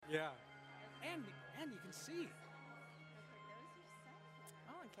see.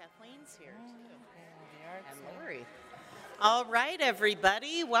 Oh, and Kathleen's here too. And Lori. All right,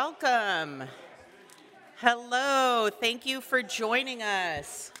 everybody, welcome. Hello, thank you for joining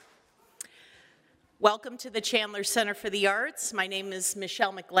us. Welcome to the Chandler Center for the Arts. My name is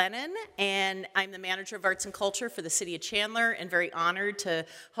Michelle McLennan, and I'm the Manager of Arts and Culture for the City of Chandler, and very honored to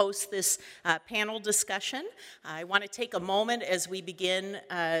host this panel discussion. I want to take a moment as we begin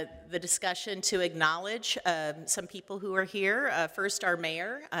the discussion to acknowledge some people who are here. First, our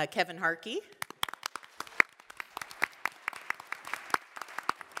Mayor, Kevin Harkey.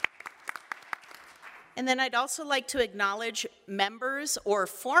 And then I'd also like to acknowledge members or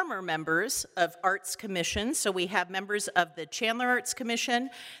former members of Arts Commission. So we have members of the Chandler Arts Commission,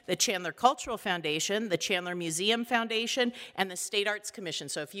 the Chandler Cultural Foundation, the Chandler Museum Foundation, and the State Arts Commission.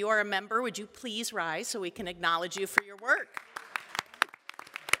 So if you are a member, would you please rise so we can acknowledge you for your work?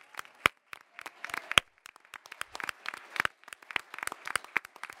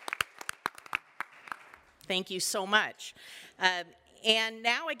 Thank you so much. And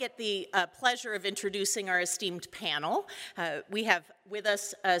now I get the pleasure of introducing our esteemed panel. We have with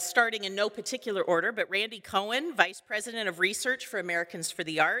us, starting in no particular order, but Randy Cohen, Vice President of Research for Americans for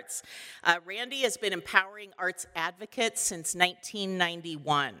the Arts. Randy has been empowering arts advocates since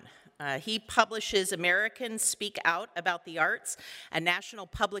 1991. He publishes Americans Speak Out About the Arts, a national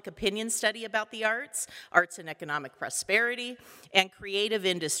public opinion study about the arts, arts and economic prosperity, and creative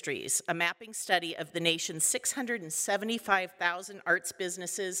industries, a mapping study of the nation's 675,000 arts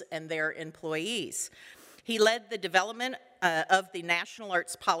businesses and their employees. He led the development of the National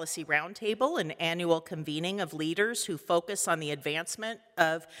Arts Policy Roundtable, an annual convening of leaders who focus on the advancement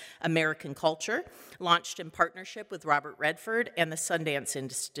of American culture, launched in partnership with Robert Redford and the Sundance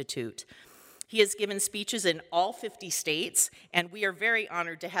Institute. He has given speeches in all 50 states, and we are very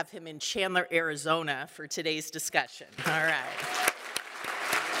honored to have him in Chandler, Arizona for today's discussion. All right.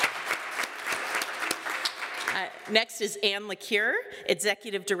 Next is Ann LeCure,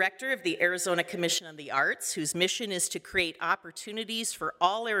 Executive Director of the Arizona Commission on the Arts, whose mission is to create opportunities for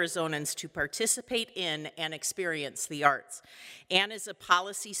all Arizonans to participate in and experience the arts. Ann is a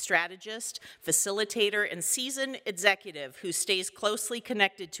policy strategist, facilitator, and seasoned executive who stays closely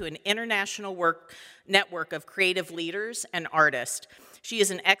connected to an international network of creative leaders and artists. She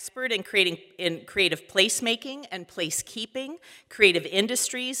is an expert in creative placemaking and placekeeping, creative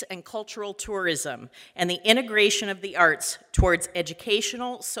industries, and cultural tourism, and the integration of the arts towards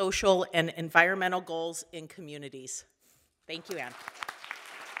educational, social, and environmental goals in communities. Thank you, Ann.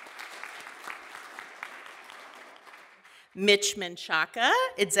 Mitch Menchaca,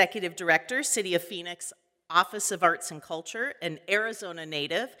 Executive Director, City of Phoenix Office of Arts and Culture, an Arizona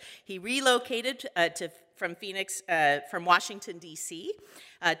native. He relocated from Washington, D.C.,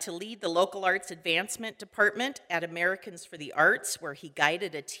 to lead the Local Arts Advancement Department at Americans for the Arts, where he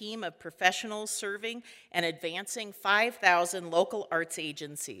guided a team of professionals serving and advancing 5,000 local arts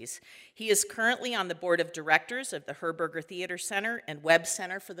agencies. He is currently on the board of directors of the Herberger Theater Center and Webb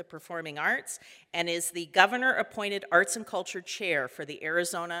Center for the Performing Arts, and is the governor-appointed Arts and Culture Chair for the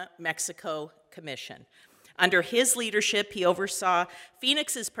Arizona-Mexico Commission. Under his leadership, he oversaw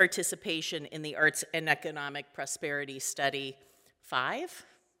Phoenix's participation in the Arts and Economic Prosperity Study 5.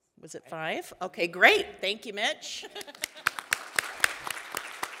 Was it 5? Okay, great. Thank you, Mitch.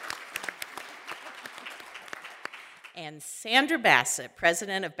 And Sandra Bassett,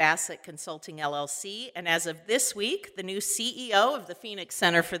 President of Bassett Consulting, LLC, and as of this week, the new CEO of the Phoenix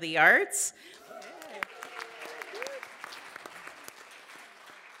Center for the Arts.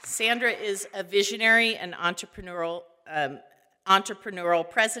 Sandra is a visionary and entrepreneurial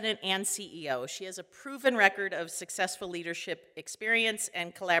president and CEO. She has a proven record of successful leadership experience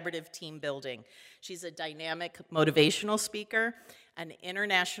and collaborative team building. She's a dynamic motivational speaker, an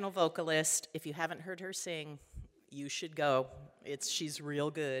international vocalist. If you haven't heard her sing, you should go. She's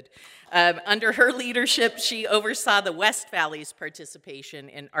real good. Under her leadership, she oversaw the West Valley's participation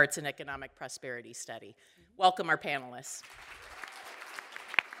in Arts and Economic Prosperity Study. Welcome our panelists.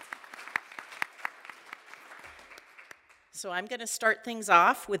 So I'm going to start things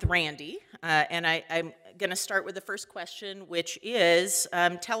off with Randy, and I'm going to start with the first question, which is,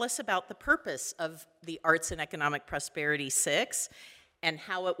 tell us about the purpose of the Arts and Economic Prosperity 6 and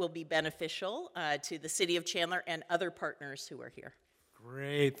how it will be beneficial to the City of Chandler and other partners who are here.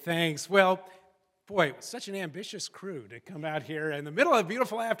 Great, thanks. Well, boy, it was such an ambitious crew to come out here in the middle of a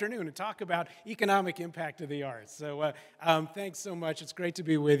beautiful afternoon and talk about economic impact of the arts. So thanks so much. It's great to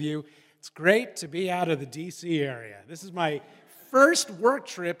be with you. It's great to be out of the D.C. area. This is my first work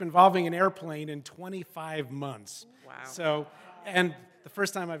trip involving an airplane in 25 months. Wow. So, and the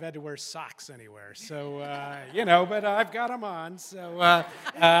first time I've had to wear socks anywhere. So, but I've got them on. So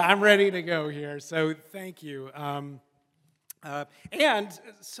I'm ready to go here. So thank you. And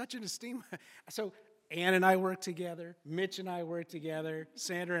such an esteem. So Ann and I work together. Mitch and I work together.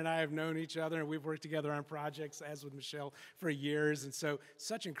 Sandra and I have known each other, and we've worked together on projects, as with Michelle, for years. And so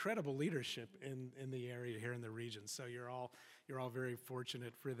such incredible leadership in the area here in the region. So you're all very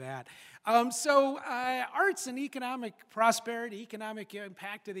fortunate for that. Arts and economic prosperity, economic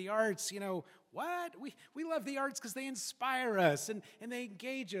impact of the arts, what? We love the arts because they inspire us and they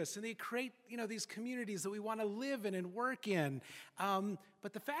engage us and they create, these communities that we want to live in and work in.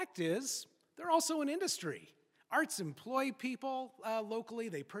 But the fact is, they're also an industry. Arts employ people locally.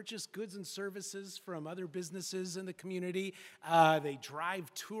 They purchase goods and services from other businesses in the community. They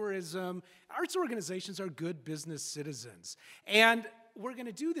drive tourism. Arts organizations are good business citizens. And we're going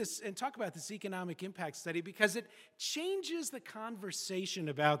to do this and talk about this economic impact study because it changes the conversation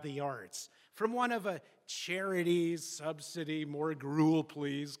about the arts from one of a charities, subsidy, more gruel,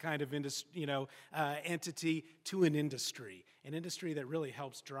 please, kind of entity to an industry that really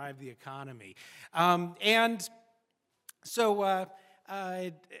helps drive the economy. So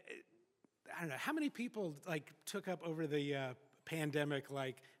I don't know, how many people took up over the pandemic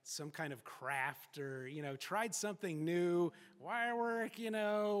some kind of craft or, tried something new, wire work,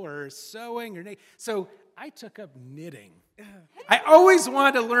 or sewing or so I took up knitting. I always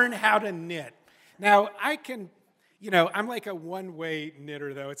wanted to learn how to knit. Now, I can, I'm like a one-way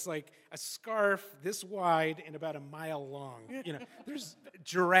knitter, though. It's like a scarf this wide and about a mile long. There's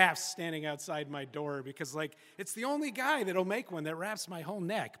giraffes standing outside my door because, it's the only guy that'll make one that wraps my whole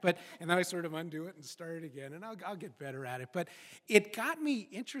neck. And then I sort of undo it and start it again, and I'll get better at it. But it got me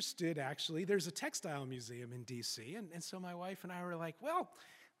interested, actually. There's a textile museum in D.C., and so my wife and I were like, well,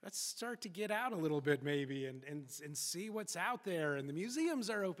 let's start to get out a little bit maybe and see what's out there. And the museums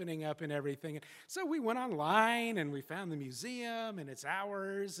are opening up and everything. And so we went online and we found the museum and it's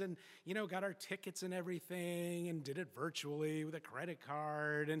ours and, got our tickets and everything and did it virtually with a credit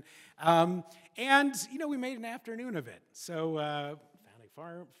card. And we made an afternoon of it. So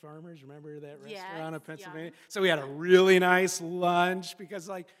Farmers, remember that restaurant in Pennsylvania? Yeah. So we had a really nice lunch because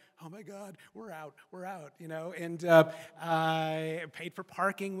oh my God, we're out, and I paid for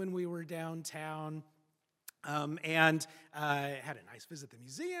parking when we were downtown, and had a nice visit at the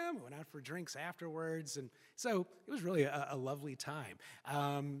museum, went out for drinks afterwards, and so it was really a lovely time.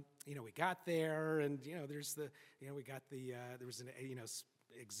 We got there, and there's there was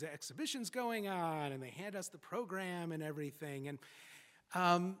exhibitions going on, and they hand us the program and everything, and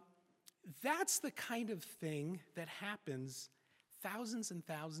that's the kind of thing that happens thousands and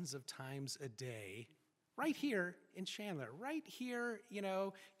thousands of times a day, right here in Chandler, right here,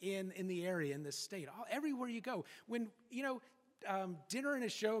 in the area, in this state, everywhere you go. When, dinner and a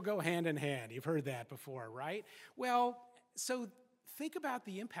show go hand in hand. You've heard that before, right? Well, so think about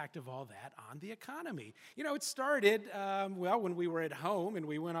the impact of all that on the economy. It started, when we were at home and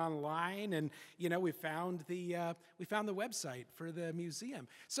we went online and, we found the website for the museum.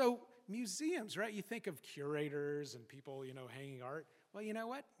 So museums, right? You think of curators and people, hanging art. Well, you know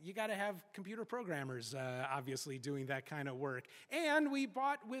what? You got to have computer programmers, obviously, doing that kind of work. And we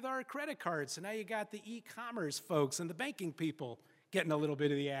bought with our credit cards. So now you got the e-commerce folks and the banking people getting a little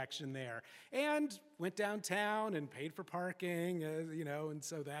bit of the action there. And went downtown and paid for parking, and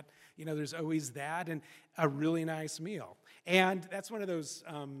so that, there's always that and a really nice meal. And that's one of those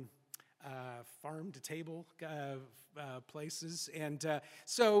farm-to-table places. And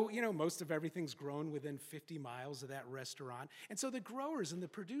so, most of everything's grown within 50 miles of that restaurant. And so the growers and the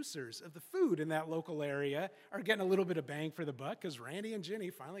producers of the food in that local area are getting a little bit of bang for the buck because Randy and Ginny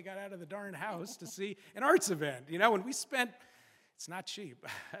finally got out of the darn house to see an arts event. And we spent, it's not cheap.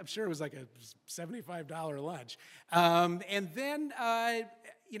 I'm sure it was like a $75 lunch. And then,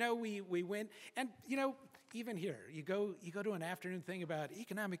 we went and, even here, you go to an afternoon thing about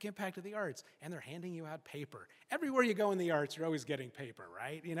economic impact of the arts, and they're handing you out paper. Everywhere you go in the arts, you're always getting paper,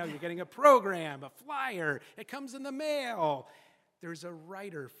 right? You're getting a program, a flyer. It comes in the mail. There's a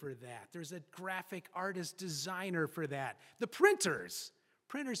writer for that. There's a graphic artist designer for that. The printers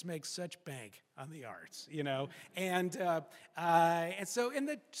make such bank on the arts, and so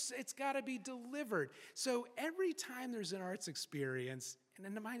it's got to be delivered. So every time there's an arts experience.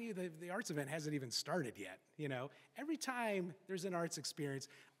 And then mind you, the arts event hasn't even started yet, Every time there's an arts experience,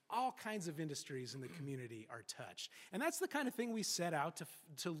 all kinds of industries in the community are touched. And that's the kind of thing we set out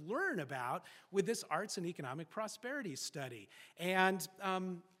to learn about with this arts and economic prosperity study. And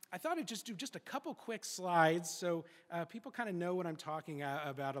I thought I'd just do just a couple quick slides so people kind of know what I'm talking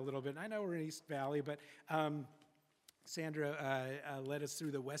about a little bit. And I know we're in East Valley, but Sandra led us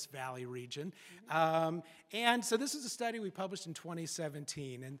through the West Valley region. And so this is a study we published in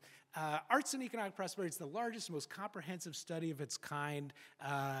 2017. And Arts and Economic Prosperity is the largest, most comprehensive study of its kind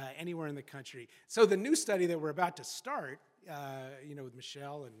anywhere in the country. So the new study that we're about to start, with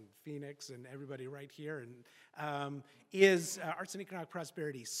Michelle and Phoenix and everybody right here, and is Arts and Economic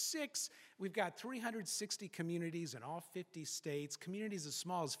Prosperity 6. We've got 360 communities in all 50 states, communities as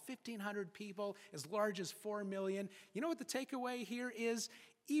small as 1,500 people, as large as 4 million. You know what the takeaway here is?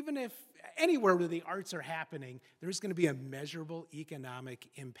 Even if anywhere where the arts are happening, there's going to be a measurable economic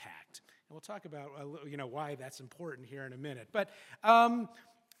impact. And we'll talk about why that's important here in a minute. But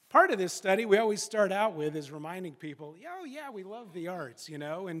part of this study we always start out with is reminding people, oh yeah, we love the arts,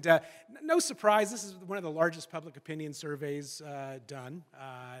 and no surprise, this is one of the largest public opinion surveys done.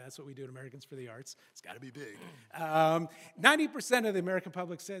 That's what we do at Americans for the Arts. It's got to be big. 90% of the American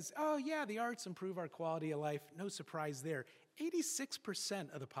public says, oh yeah, the arts improve our quality of life. No surprise there.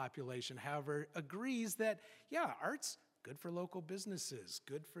 86% of the population, however, agrees that, yeah, arts, good for local businesses,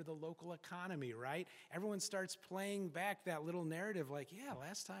 good for the local economy, right? Everyone starts playing back that little narrative like, yeah,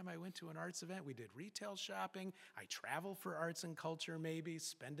 last time I went to an arts event, we did retail shopping, I travel for arts and culture maybe,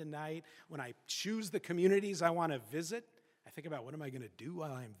 spend a night. When I choose the communities I want to visit, I think about what am I going to do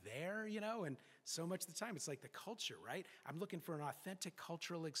while I'm there, and so much of the time it's like the culture, right? I'm looking for an authentic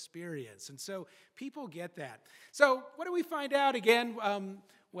cultural experience. And so people get that. So what do we find out again?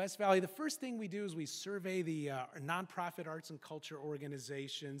 West Valley, the first thing we do is we survey the nonprofit arts and culture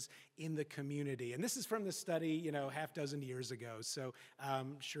organizations in the community. And this is from the study, half dozen years ago. So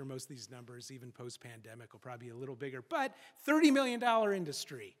I'm sure most of these numbers, even post-pandemic, will probably be a little bigger. But $30 million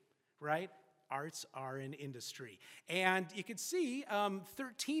industry, right? Arts are an industry. And you can see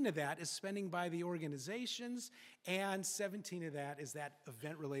 13 of that is spending by the organizations, and 17 of that is that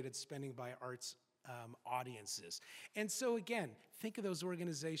event-related spending by arts audiences. And so again, think of those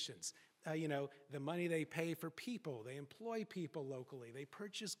organizations. The money they pay for people, they employ people locally, they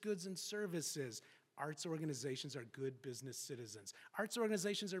purchase goods and services. Arts organizations are good business citizens. Arts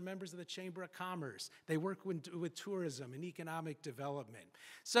organizations are members of the Chamber of Commerce. They work with tourism and economic development.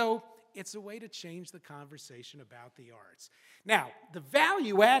 So it's a way to change the conversation about the arts. Now, the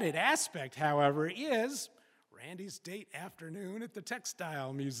value-added aspect, however, is Randy's date afternoon at the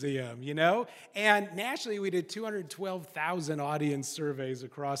Textile Museum, And nationally, we did 212,000 audience surveys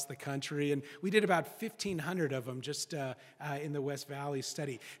across the country, and we did about 1,500 of them just in the West Valley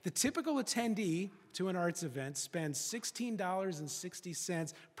study. The typical attendee to an arts event spends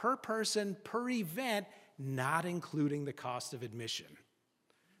 $16.60 per person per event, not including the cost of admission.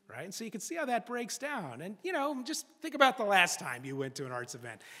 Right? And so you can see how that breaks down. And, just think about the last time you went to an arts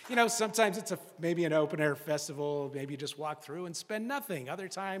event. Sometimes it's maybe an open-air festival. Maybe you just walk through and spend nothing. Other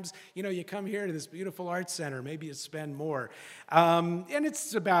times, you come here to this beautiful arts center. Maybe you spend more. And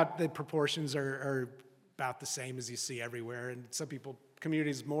it's about, the proportions are about the same as you see everywhere. And some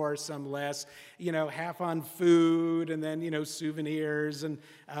communities more, some less, half on food, and then, souvenirs and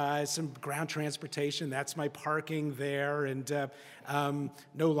some ground transportation. That's my parking there, and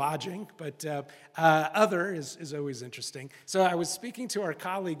no lodging, but other is always interesting. So I was speaking to our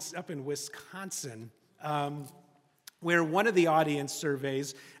colleagues up in Wisconsin, where one of the audience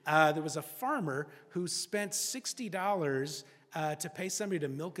surveys, there was a farmer who spent $60 to pay somebody to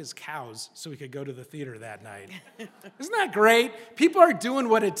milk his cows so he could go to the theater that night. Isn't that great? People are doing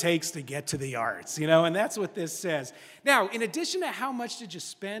what it takes to get to the arts, and that's what this says. Now, in addition to how much did you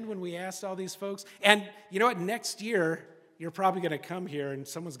spend when we asked all these folks, and you know what, next year, you're probably going to come here and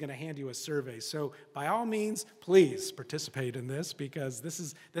someone's going to hand you a survey. So by all means, please participate in this, because this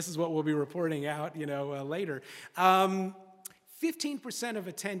is what we'll be reporting out, later. 15% of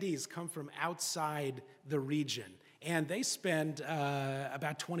attendees come from outside the region. And they spend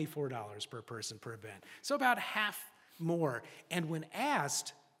about $24 per person per event. So about half more. And when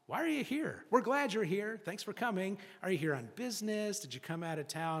asked, why are you here? We're glad you're here. Thanks for coming. Are you here on business? Did you come out of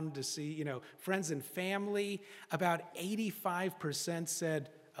town to see, friends and family? About 85% said,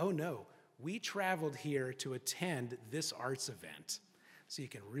 oh no, we traveled here to attend this arts event. So you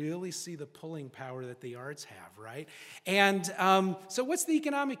can really see the pulling power that the arts have, right? And so what's the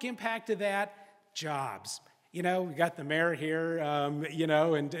economic impact of that? Jobs. We got the mayor here,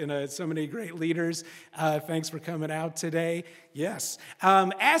 and so many great leaders. Thanks for coming out today. Yes.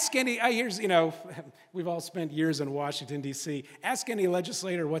 Ask any, we've all spent years in Washington, D.C. Ask any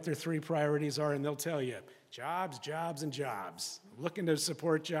legislator what their 3 priorities are, and they'll tell you, jobs, jobs, and jobs. Looking to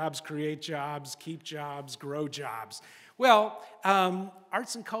support jobs, create jobs, keep jobs, grow jobs. Well,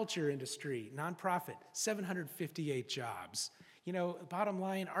 arts and culture industry, nonprofit, 758 jobs. You know, bottom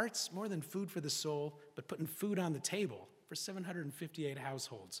line, art's more than food for the soul, but putting food on the table for 758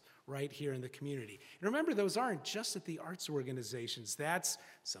 households right here in the community. And remember, those aren't just at the arts organizations. That's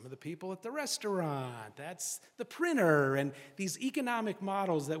some of the people at the restaurant, that's the printer, and these economic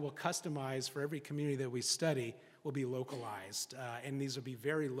models that we'll customize for every community that we study will be localized, and these will be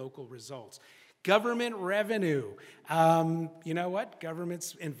very local results. Government revenue. You know what?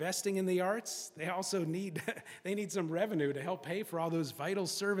 Government's investing in the arts. They also need some revenue to help pay for all those vital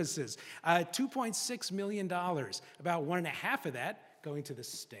services. $2.6 million, about 1.5 of that going to the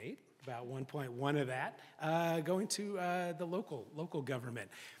state, about 1.1 of that going to the local government.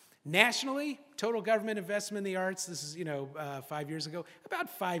 Nationally, total government investment in the arts, this is 5 years ago,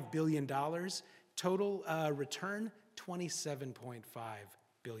 about $5 billion. Total return, $27.5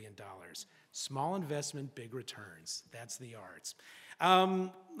 billion. Small investment, big returns. That's the arts.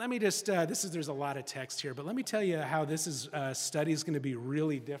 Let me just, there's a lot of text here, but let me tell you how this study is going to be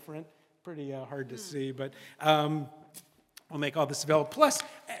really different. Pretty hard to see, but we'll make all this available. Plus,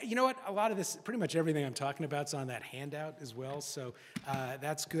 you know what? A lot of this, pretty much everything I'm talking about is on that handout as well, so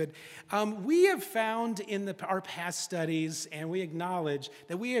that's good. We have found in our past studies, and we acknowledge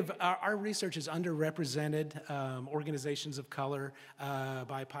that our research is underrepresented organizations of color,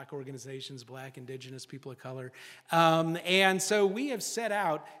 BIPOC organizations, Black, Indigenous, people of color. And so we have set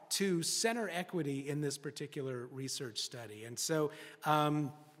out to center equity in this particular research study. And so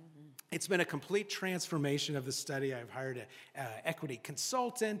it's been a complete transformation of the study. I've hired an equity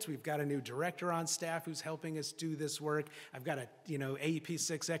consultant. We've got a new director on staff who's helping us do this work. I've got a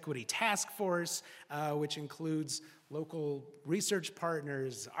AEP6 equity task force, which includes local research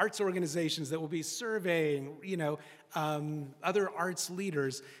partners, arts organizations that will be surveying, other arts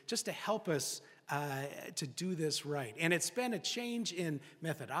leaders, just to help us to do this right. And it's been a change in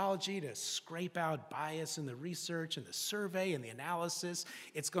methodology to scrape out bias in the research and the survey and the analysis.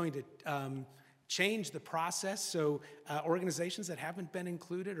 It's going to change the process so organizations that haven't been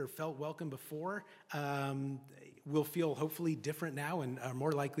included or felt welcome before will feel hopefully different now and are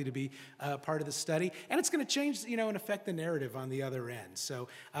more likely to be part of the study. And it's going to change, and affect the narrative on the other end. So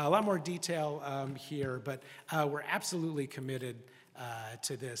a lot more detail here, but we're absolutely committed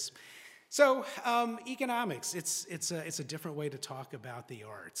to this. So economics, it's a different way to talk about the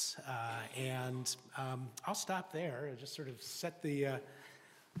arts, and I'll stop there and just sort of set the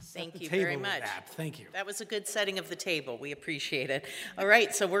Thank you table very with much. that. Thank you. That was a good setting of the table. We appreciate it. All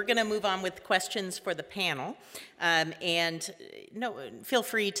right, so we're going to move on with questions for the panel, feel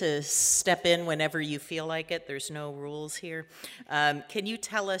free to step in whenever you feel like it. There's no rules here. Can you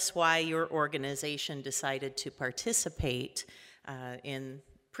tell us why your organization decided to participate in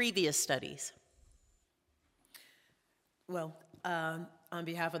previous studies? Well, on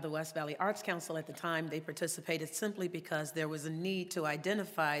behalf of the West Valley Arts Council at the time, they participated simply because there was a need to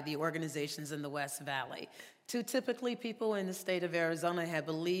identify the organizations in the West Valley. Typically, people in the state of Arizona have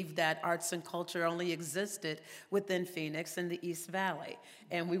believed that arts and culture only existed within Phoenix and the East Valley.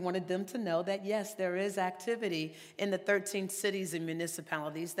 And we wanted them to know that, yes, there is activity in the 13 cities and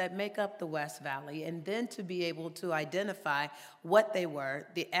municipalities that make up the West Valley, and then to be able to identify what they were,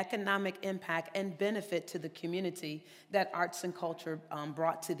 the economic impact and benefit to the community that arts and culture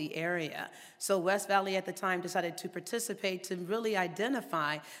brought to the area. So West Valley at the time decided to participate to really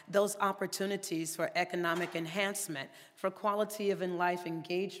identify those opportunities for economic enhancement, for quality of life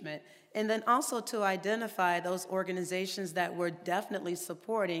engagement, and then also to identify those organizations that were definitely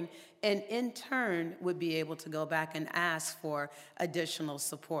supporting and in turn would be able to go back and ask for additional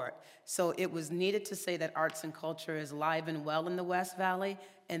support. So it was needed to say that arts and culture is alive and well in the West Valley,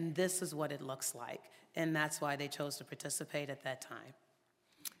 and this is what it looks like. And that's why they chose to participate at that time.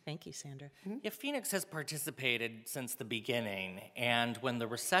 Thank you, Sandra. Yeah, Phoenix has participated since the beginning, and when the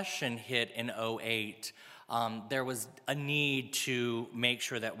recession hit in 2008, there was a need to make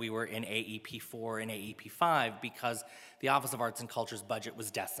sure that we were in AEP 4 and AEP 5 because the Office of Arts and Culture's budget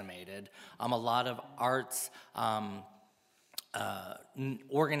was decimated. A lot of arts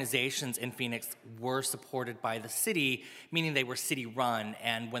organizations in Phoenix were supported by the city, meaning they were city-run,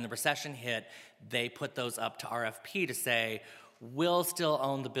 and when the recession hit, they put those up to RFP to say, we'll still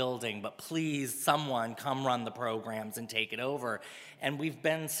own the building, but please, someone come run the programs and take it over. And we've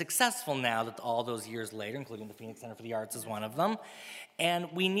been successful now that all those years later, including the Phoenix Center for the Arts is one of them. And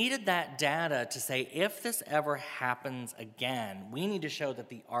we needed that data to say, if this ever happens again, we need to show that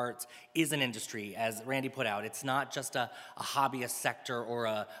the arts is an industry, as Randy put out. It's not just a hobbyist sector or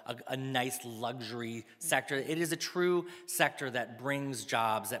a nice luxury sector. It is a true sector that brings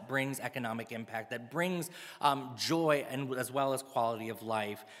jobs, that brings economic impact, that brings joy and as well as quality of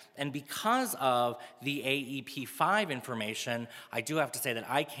life. And because of the AEP-5 information, I do have to say that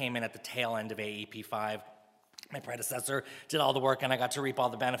I came in at the tail end of AEP-5. My predecessor did all the work, and I got to reap all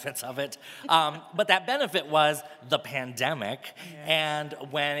the benefits of it. But that benefit was the pandemic. And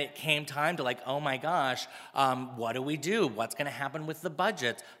when it came time to oh my gosh, what do we do? What's going to happen with the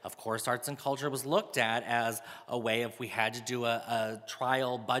budget? Of course, arts and culture was looked at as a way, if we had to do a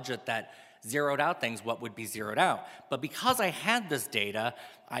trial budget that zeroed out things, what would be zeroed out? But because I had this data,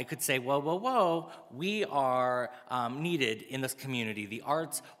 I could say, whoa, we are needed in this community. The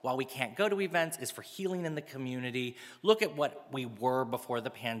arts, while we can't go to events, is for healing in the community. Look at what we were before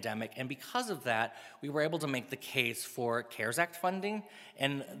the pandemic. And because of that, we were able to make the case for CARES Act funding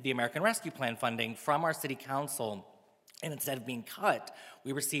and the American Rescue Plan funding from our city council. And instead of being cut,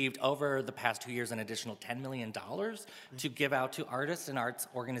 we received over the past 2 years an additional $10 million to give out to artists and arts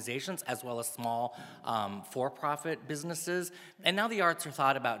organizations, as well as small for-profit businesses. And now the arts are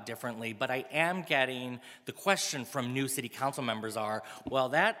thought about differently, but I am getting the question from new city council members are, well,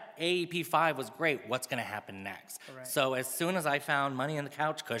 that AEP-5 was great, what's gonna happen next? Right. So as soon as I found money in the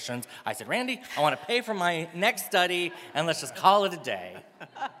couch cushions, I said, Randy, I wanna pay for my next study, and let's just call it a day.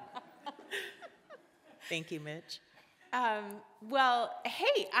 Thank you, Mitch. Well,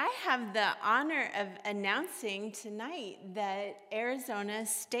 hey, I have the honor of announcing tonight that Arizona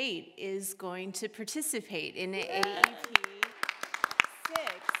State is going to participate in AEP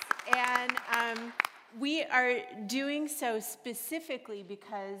 6. And we are doing so specifically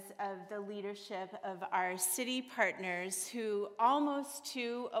because of the leadership of our city partners who almost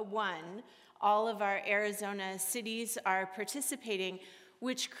to a one, all of our Arizona cities are participating,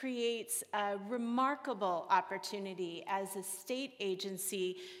 which creates a remarkable opportunity as a state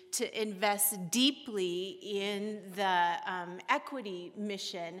agency to invest deeply in the equity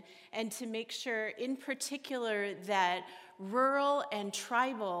mission and to make sure, in particular, that rural and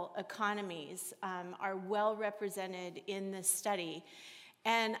tribal economies are well represented in this study.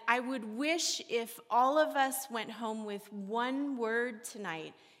 And I would wish if all of us went home with one word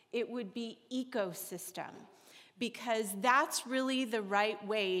tonight, it would be ecosystem. Because that's really the right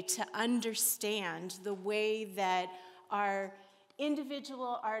way to understand the way that our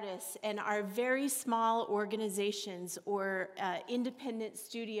individual artists and our very small organizations or independent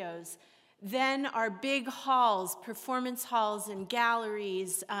studios, then our big halls, performance halls and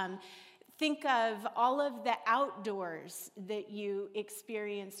galleries, think of all of the outdoors that you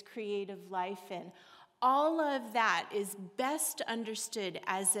experience creative life in. All of that is best understood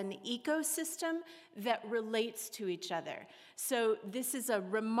as an ecosystem that relates to each other. So this is a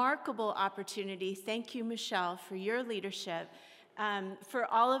remarkable opportunity. Thank you, Michelle, for your leadership. For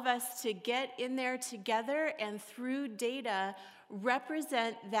all of us to get in there together and through data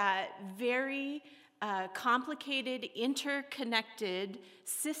represent that very complicated, interconnected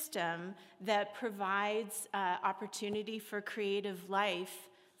system that provides opportunity for creative life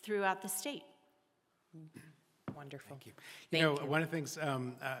throughout the state. Wonderful. Thank you. You know, one of the things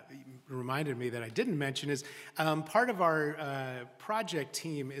reminded me that I didn't mention is part of our project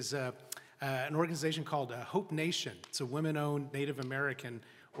team is an organization called Hope Nation. It's a women-owned Native American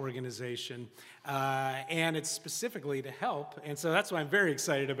organization, and it's specifically to help. And so that's why I'm very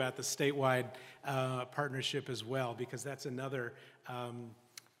excited about the statewide partnership as well, because that's another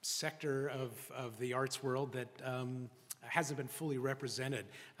sector of the arts world that hasn't been fully represented,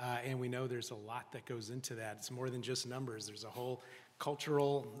 and we know there's a lot that goes into that. It's more than just numbers. There's a whole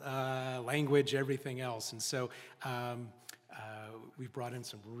cultural language, everything else. And so we've brought in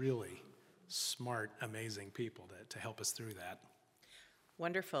some really smart, amazing people to help us through that.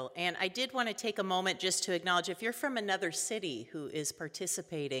 Wonderful. And I did want to take a moment just to acknowledge, if you're from another city who is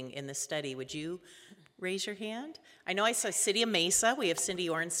participating in the study, would you raise your hand? I know I saw City of Mesa. We have Cindy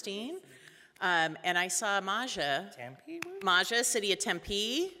Ornstein. And I saw Maja. Tempe? Maja, City of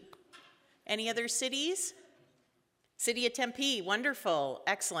Tempe. Any other cities? City of Tempe, wonderful,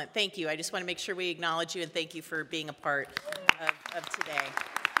 excellent, thank you. I just want to make sure we acknowledge you and thank you for being a part of today.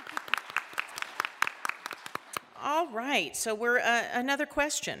 All right, so we're another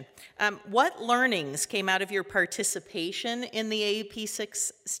question. What learnings came out of your participation in the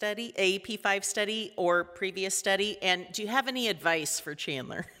AEP-6 study, AEP-5 study, or previous study? And do you have any advice for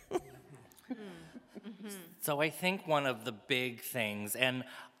Chandler? So I think one of the big things, and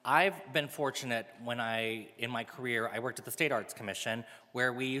I've been fortunate in my career, I worked at the State Arts Commission,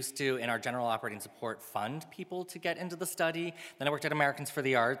 where we used to, in our general operating support, fund people to get into the study. Then I worked at Americans for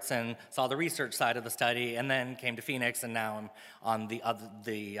the Arts and saw the research side of the study, and then came to Phoenix, and now I'm on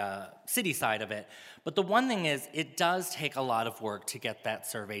the city side of it. But the one thing is, it does take a lot of work to get that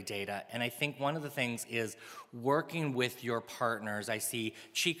survey data, and I think one of the things is working with your partners. I see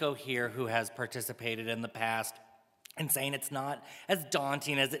Chico here, who has participated in the past, and saying it's not as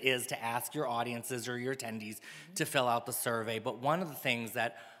daunting as it is to ask your audiences or your attendees to fill out the survey. But one of the things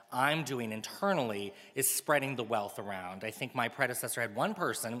that I'm doing internally is spreading the wealth around. I think my predecessor had one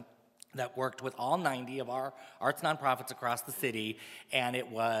person that worked with all 90 of our arts nonprofits across the city, and it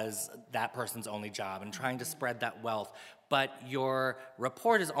was that person's only job, and trying to spread that wealth. But your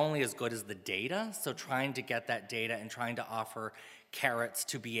report is only as good as the data, so trying to get that data and trying to offer carrots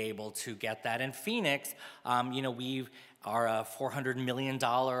to be able to get that. In Phoenix, we are a $400 million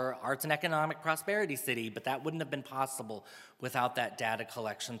arts and economic prosperity city, but that wouldn't have been possible without that data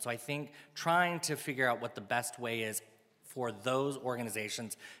collection. So I think trying to figure out what the best way is for those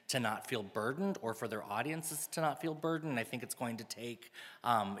organizations to not feel burdened, or for their audiences to not feel burdened. I think it's going to take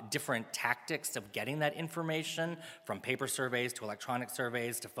different tactics of getting that information, from paper surveys to electronic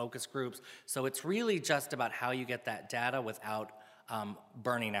surveys to focus groups. So it's really just about how you get that data without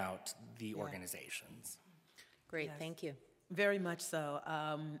burning out the organizations. Great, Yes. thank you. Very much so.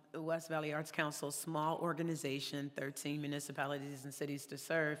 The West Valley Arts Council, small organization, 13 municipalities and cities to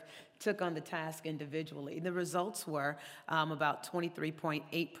serve, took on the task individually. The results were about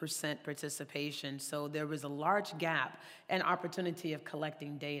 23.8% participation, so there was a large gap and opportunity of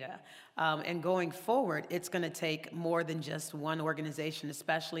collecting data. And going forward, it's going to take more than just one organization,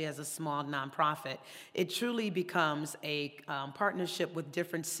 especially as a small nonprofit. It truly becomes a partnership with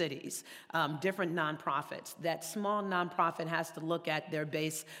different cities, different nonprofits. That small nonprofit has to look at their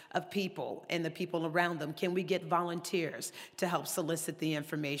base of people and the people around them. Can we get volunteers to help solicit the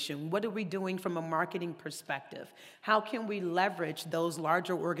information? What are we doing from a marketing perspective? How can we leverage those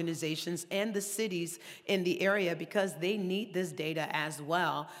larger organizations and the cities in the area, because they need this data as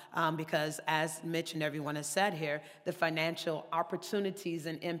well, because as Mitch and everyone has said here, the financial opportunities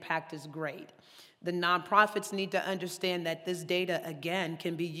and impact is great. The nonprofits need to understand that this data, again,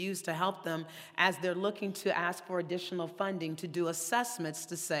 can be used to help them as they're looking to ask for additional funding to do assessments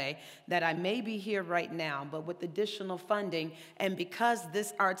to say that I may be here right now, but with additional funding, and because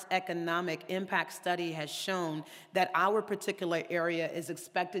this arts economic impact study has shown that our particular area is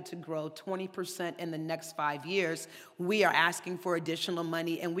expected to grow 20% in the next 5 years, we are asking for additional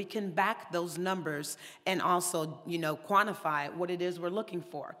money, and we can back those numbers and also, quantify what it is we're looking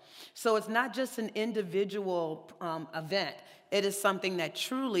for. So it's not just an individual event. It is something that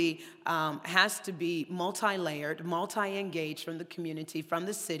truly has to be multi-layered, multi-engaged from the community, from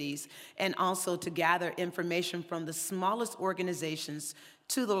the cities, and also to gather information from the smallest organizations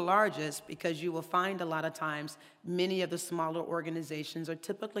to the largest, because you will find a lot of times many of the smaller organizations are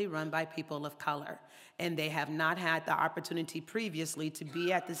typically run by people of color, and they have not had the opportunity previously to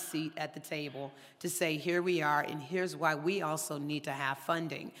be at the seat at the table to say, here we are, and here's why we also need to have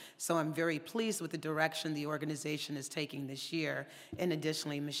funding. So I'm very pleased with the direction the organization is taking this year. And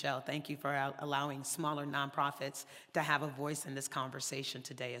additionally, Michelle, thank you for allowing smaller nonprofits to have a voice in this conversation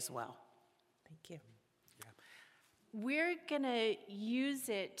today as well. Thank you. We're going to use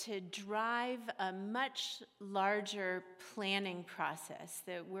it to drive a much larger planning process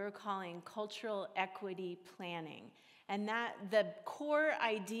that we're calling cultural equity planning. And that the core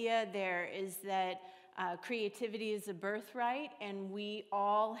idea there is that creativity is a birthright, and we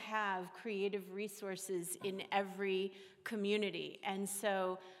all have creative resources in every community. And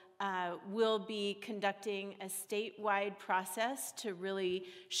so we'll be conducting a statewide process to really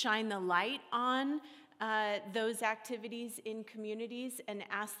shine the light on those activities in communities and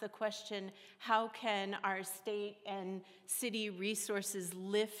ask the question, how can our state and city resources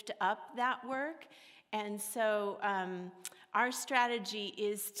lift up that work? And so our strategy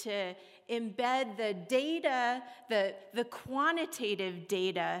is to embed the data, the quantitative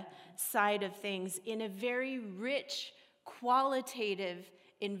data side of things in a very rich qualitative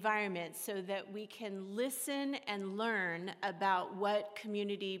environment, so that we can listen and learn about what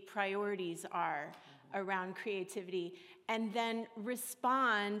community priorities are around creativity, and then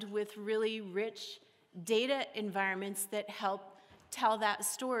respond with really rich data environments that help tell that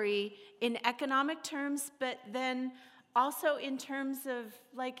story in economic terms, but then also in terms of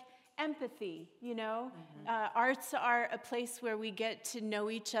empathy, arts are a place where we get to know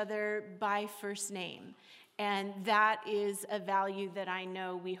each other by first name. And that is a value that I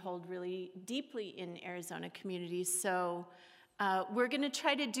know we hold really deeply in Arizona communities. So we're going to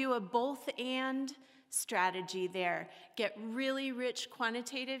try to do a both and strategy there. Get really rich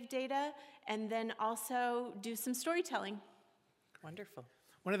quantitative data and then also do some storytelling. Wonderful.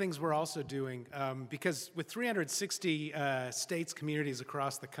 One of the things we're also doing, because with 360 states, communities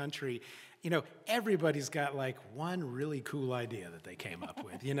across the country, you know, everybody's got like one really cool idea that they came up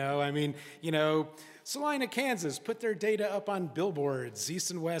with, you know? I mean, you know, Salina, Kansas put their data up on billboards, east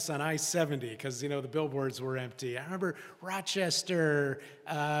and west on I-70, because, you know, the billboards were empty. I remember Rochester,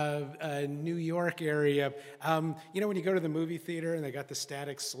 New York area. You know, when you go to the movie theater and they got the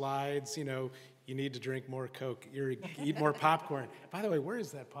static slides, you know, you need to drink more Coke, you eat more popcorn. By the way, where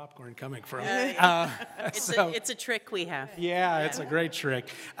is that popcorn coming from? It's a trick we have. Yeah, it's a great trick.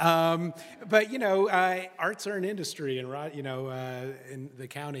 But, you know, arts are an industry and, you know, in the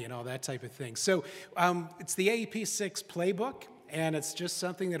county and all that type of thing. So it's the AEP 6 playbook. And it's just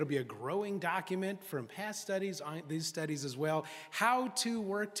something that'll be a growing document from past studies, these studies as well, how to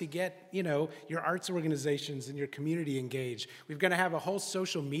work to get, you know, your arts organizations and your community engaged. We're going to have a whole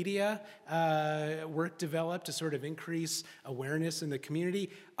social media work developed to sort of increase awareness in the community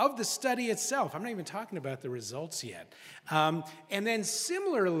of the study itself. I'm not even talking about the results yet. And then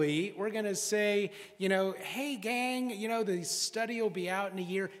similarly, we're going to say, you know, hey, gang, you know, the study will be out in a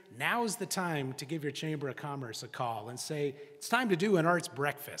year. Now's the time to give your Chamber of Commerce a call and say, it's time to do an arts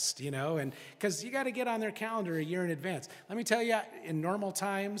breakfast, you know, and because you got to get on their calendar a year in advance. Let me tell you, in normal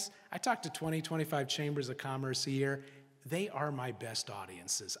times, I talk to 20, 25 chambers of commerce a year. They are my best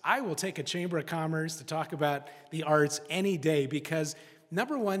audiences. I will take a Chamber of Commerce to talk about the arts any day because,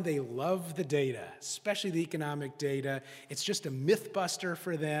 number one, they love the data, especially the economic data. It's just a myth buster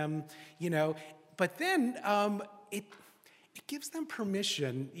for them, you know. But then it gives them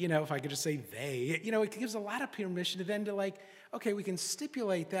permission, you know, if I could just say they, you know, it gives a lot of permission to then to like, okay, we can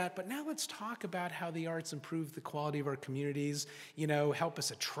stipulate that, but now let's talk about how the arts improve the quality of our communities, you know, help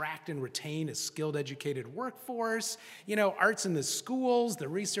us attract and retain a skilled, educated workforce. You know, arts in the schools, the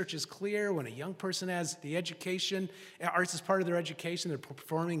research is clear. When a young person has the education, arts is part of their education, they're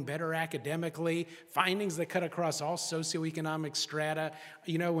performing better academically, findings that cut across all socioeconomic strata.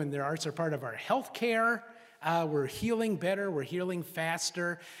 You know, when their arts are part of our health care, we're healing better, we're healing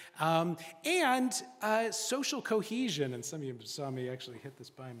faster, and social cohesion, and some of you saw me actually hit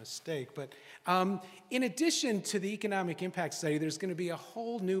this by mistake, but in addition to the economic impact study, there's going to be a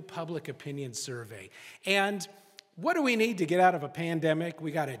whole new public opinion survey. And what do we need to get out of a pandemic?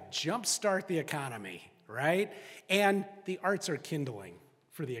 We got to jumpstart the economy, right? And the arts are kindling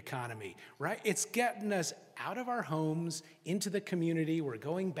for the economy, right? It's getting us out of our homes, into the community. We're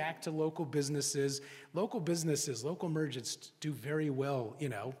going back to local businesses. Local merchants do very well, you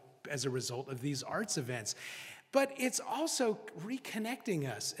know, as a result of these arts events. But it's also reconnecting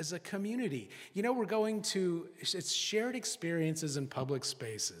us as a community. You know, it's shared experiences in public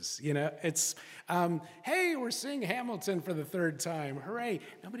spaces. You know, it's, hey, we're seeing Hamilton for the third time. Hooray.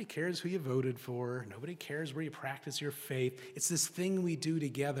 Nobody cares who you voted for. Nobody cares where you practice your faith. It's this thing we do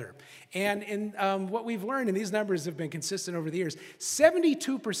together. And in what we've learned, and these numbers have been consistent over the years,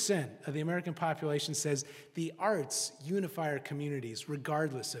 72% of the American population says the arts unify our communities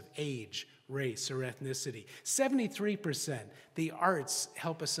regardless of age, race, or ethnicity. 73%, the arts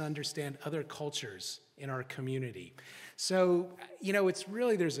help us understand other cultures in our community. So, you know, it's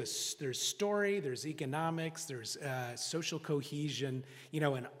really, there's story, there's economics, there's social cohesion, you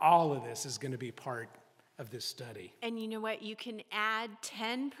know, and all of this is going to be part of this study. And you know what? You can add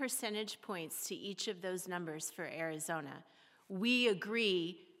 10 percentage points to each of those numbers for Arizona. We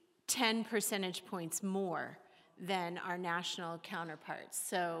agree 10 percentage points more than our national counterparts.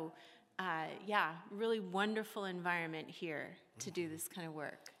 So, yeah, really wonderful environment here to do this kind of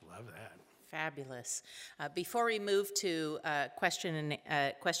work. Love that. Fabulous. Before we move to question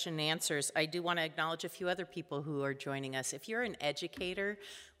and answers, I do want to acknowledge a few other people who are joining us. If you're an educator,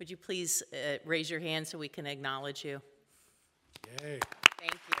 would you please raise your hand so we can acknowledge you? Yay.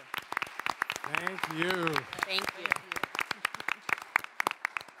 Thank you. Thank you. Thank you.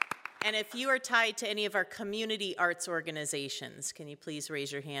 And if you are tied to any of our community arts organizations, can you please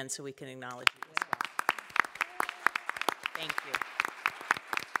raise your hand so we can acknowledge you as well? Thank you.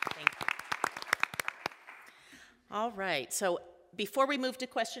 Thank you. All right, so before we move to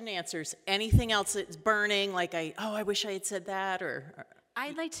question and answers, anything else that's burning, like I wish I had said that, or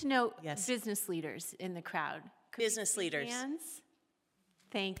I'd like to know Yes. business leaders in the crowd. Could we Business see leaders. hands?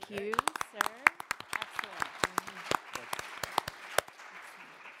 Thank you, sir.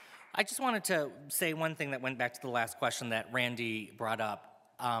 I just wanted to say one thing that went back to the last question that Randy brought up.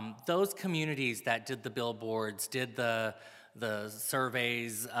 those communities that did the billboards, did the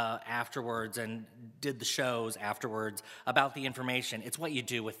surveys afterwards, and did the shows afterwards about the information. It's what you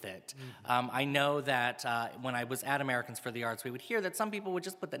do with it. I know that when I was at Americans for the Arts, we would hear that some people would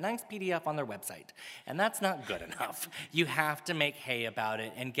just put the nice PDF on their website, and that's not good enough. You have to make hay about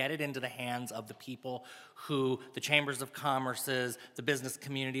it and get it into the hands of the people who, the chambers of commerces, the business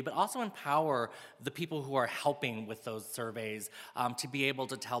community, but also empower the people who are helping with those surveys to be able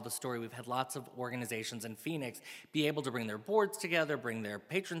to tell the story. We've had lots of organizations in Phoenix be able to bring their boards together, bring their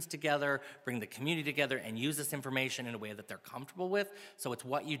patrons together, bring the community together, and use this information in a way that they're comfortable with. So it's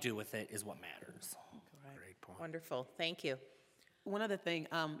what you do with it is what matters. Great point. Wonderful. Thank you. One other thing,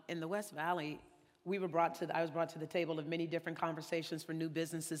 in the West Valley, I was brought to the table of many different conversations for new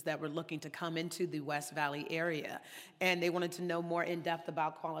businesses that were looking to come into the West Valley area. And they wanted to know more in depth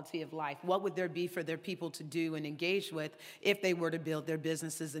about quality of life. What would there be for their people to do and engage with if they were to build their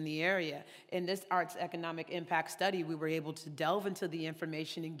businesses in the area? In this Arts Economic Impact Study, we were able to delve into the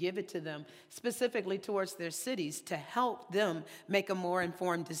information and give it to them specifically towards their cities to help them make a more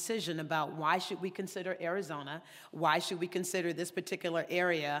informed decision about why should we consider Arizona, why should we consider this particular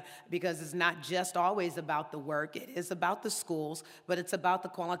area, because it's not just always about the work, it is about the schools, but it's about the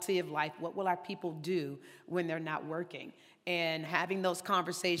quality of life. What will our people do when they're not working? And having those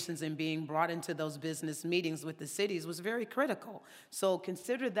conversations and being brought into those business meetings with the cities was very critical. So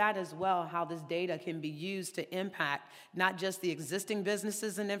consider that as well, how this data can be used to impact not just the existing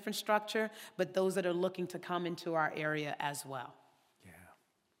businesses and infrastructure, but those that are looking to come into our area as well. Yeah.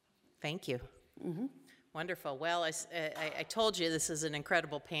 Thank you. Wonderful. Well, I told you this is an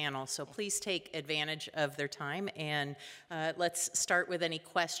incredible panel, so please take advantage of their time, and let's start with any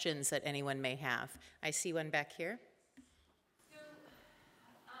questions that anyone may have. I see one back here.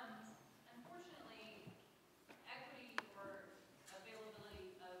 Unfortunately, equity or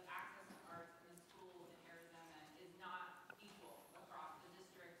availability of access to arts in the school in Arizona is not equal across the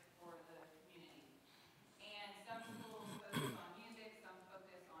district or the community. And some schools focus on music, some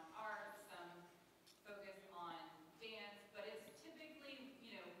focus on art, some focus on dance, but it's typically,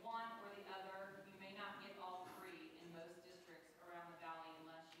 one or the other. You may not get all three in most districts around the valley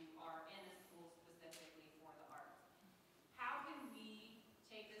unless you are in a school specifically for the arts. How can we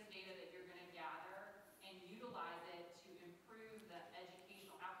take this data that you're going to gather and utilize it to improve the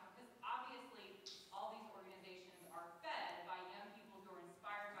educational outcome? Because obviously all these organizations are fed by young people who are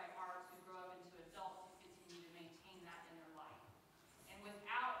inspired by arts, who grow up into adults who continue to maintain that in their life. And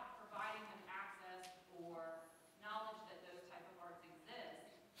without providing them access or knowledge that those type of arts exist,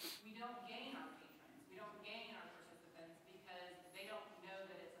 we don't gain our patrons, we don't gain our participants because they don't know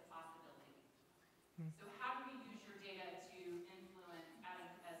that it's a possibility. So how do we use your data to influence at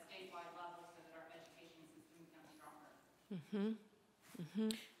a statewide level so that our education system becomes stronger?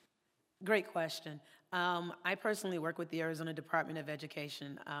 Great question. I personally work with the Arizona Department of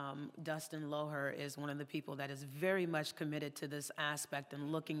Education. Dustin Loher is one of the people that is very much committed to this aspect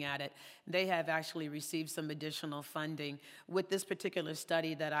and looking at it. They have actually received some additional funding with this particular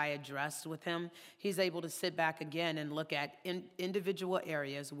study that I addressed with him. He's able to sit back again and look at individual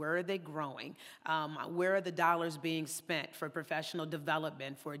areas. Where are they growing? Where are the dollars being spent for professional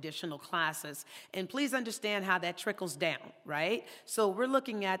development, for additional classes? And please understand how that trickles down, right? So we're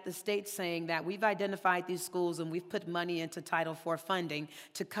looking at the state saying that we've identified these schools and we've put money into Title IV funding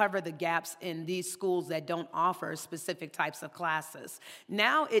to cover the gaps in these schools that don't offer specific types of classes.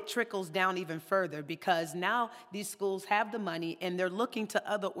 Now it trickles down even further because now these schools have the money and they're looking to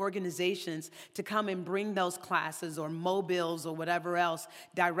other organizations to come and bring those classes or mobiles or whatever else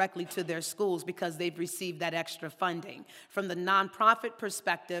directly to their schools because they've received that extra funding. From the nonprofit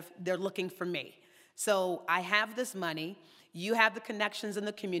perspective, they're looking for me. So I have this money. You have the connections in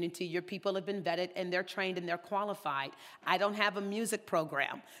the community. Your people have been vetted, and they're trained, and they're qualified. I don't have a music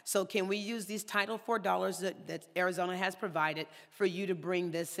program. So can we use these Title IV dollars that Arizona has provided for you to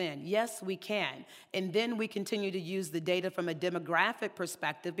bring this in? Yes, we can. And then we continue to use the data from a demographic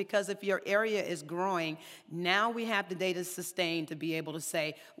perspective, because if your area is growing, now we have the data sustained to be able to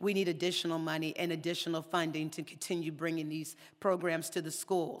say we need additional money and additional funding to continue bringing these programs to the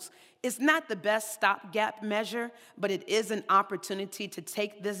schools. It's not the best stopgap measure, but it is an opportunity to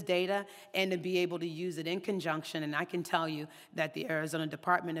take this data and to be able to use it in conjunction. And I can tell you that the Arizona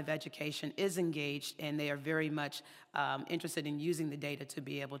Department of Education is engaged, and they are very much interested in using the data to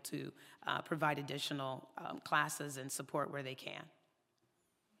be able to provide additional classes and support where they can.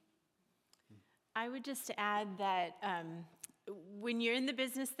 I would just add that when you're in the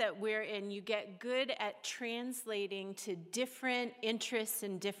business that we're in, you get good at translating to different interests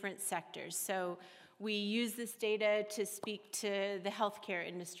in different sectors. So We use this data to speak to the healthcare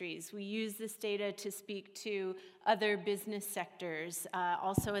industries. We use this data to speak to other business sectors,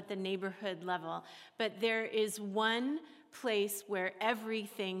 also at the neighborhood level. But there is one place where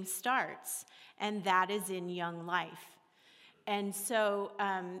everything starts, and that is in young life. And so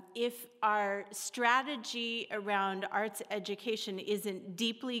if our strategy around arts education isn't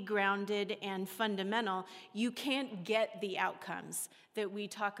deeply grounded and fundamental, you can't get the outcomes that we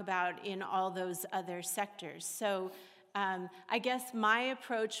talk about in all those other sectors. So I guess my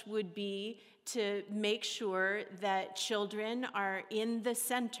approach would be to make sure that children are in the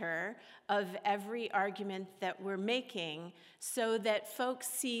center of every argument that we're making so that folks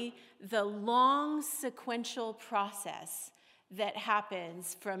see the long sequential process that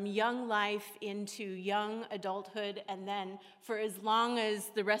happens from young life into young adulthood, and then for as long as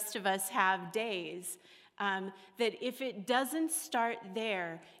the rest of us have days, that if it doesn't start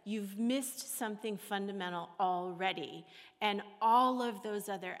there, you've missed something fundamental already, and all of those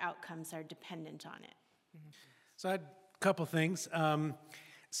other outcomes are dependent on it. So I had a couple things.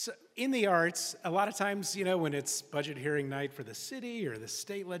 So in the arts, a lot of times, you know, when it's budget hearing night for the city or the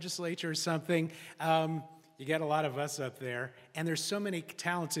state legislature or something, you get a lot of us up there, and there's so many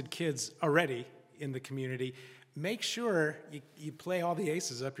talented kids already in the community. Make sure you play all the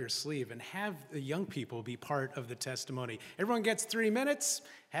aces up your sleeve and have the young people be part of the testimony. Everyone gets 3 minutes.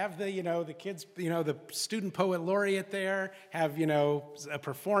 Have the kids, the student poet laureate there. Have, a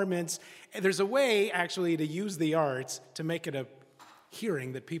performance. And there's a way, actually, to use the arts to make it a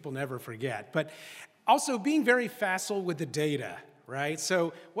hearing that people never forget. But also being very facile with the data. Right?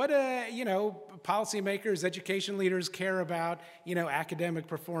 So what, policymakers, education leaders care about, academic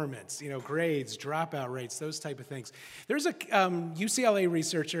performance, grades, dropout rates, those type of things. There's a UCLA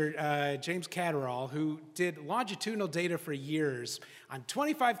researcher, James Catterall, who did longitudinal data for years on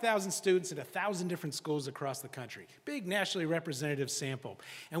 25,000 students at 1,000 different schools across the country. Big nationally representative sample.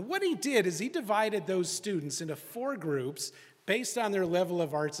 And what he did is he divided those students into 4 groups based on their level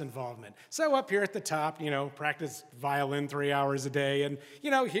of arts involvement. So up here at the top, practice violin 3 hours a day, and,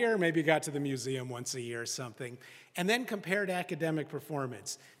 here maybe got to the museum once a year or something, and then compared academic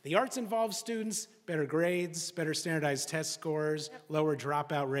performance. The arts-involved students, better grades, better standardized test scores, lower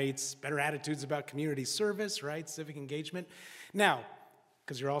dropout rates, better attitudes about community service, right, civic engagement. Now,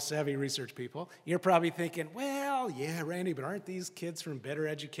 because you're all savvy research people, you're probably thinking, well, yeah, Randy, but aren't these kids from better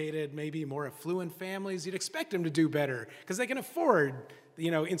educated, maybe more affluent families? You'd expect them to do better because they can afford,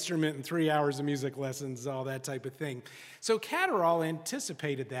 instrument and 3 hours of music lessons, all that type of thing. So Catterall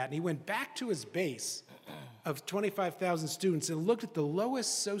anticipated that, and he went back to his base of 25,000 students and looked at the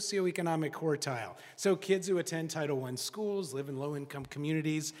lowest socioeconomic quartile. So kids who attend Title I schools, live in low-income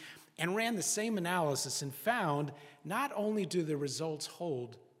communities, and ran the same analysis and found not only do the results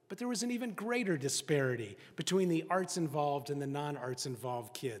hold, but there was an even greater disparity between the arts involved and the non-arts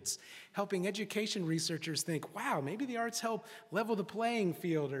involved kids, helping education researchers think, wow, maybe the arts help level the playing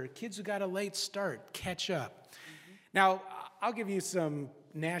field, or kids who got a late start catch up. Mm-hmm. Now, I'll give you some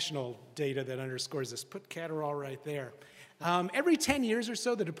national data that underscores this. Put Catterall right there. Every 10 years or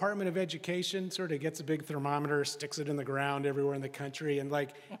so, the Department of Education sort of gets a big thermometer, sticks it in the ground everywhere in the country, and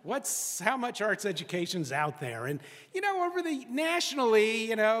how much arts education's out there? And, nationally,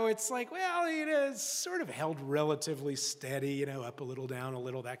 it's like, well, it is sort of held relatively steady, up a little, down a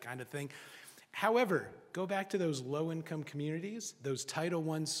little, that kind of thing. However, go back to those low-income communities, those Title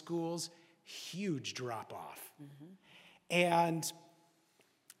I schools, huge drop-off. Mm-hmm. And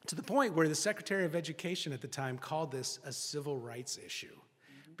to the point where the Secretary of Education at the time called this a civil rights issue,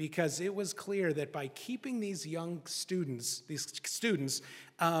 because it was clear that by keeping these young students,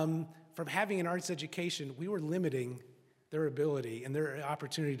 from having an arts education, we were limiting their ability and their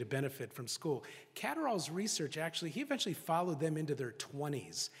opportunity to benefit from school. Catterall's research, he eventually followed them into their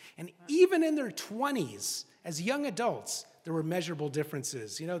 20s. And even in their 20s, as young adults, there were measurable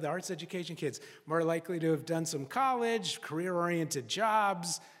differences. The arts education kids, more likely to have done some college, career-oriented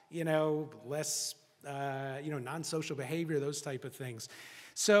jobs, less, non-social behavior, those type of things.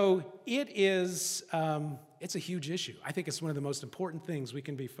 So it is, it's a huge issue. I think it's one of the most important things we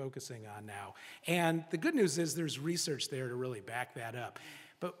can be focusing on now. And the good news is there's research there to really back that up.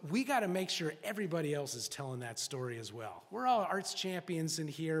 But we got to make sure everybody else is telling that story as well. We're all arts champions in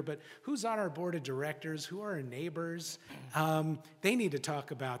here, but who's on our board of directors? Who are our neighbors? They need to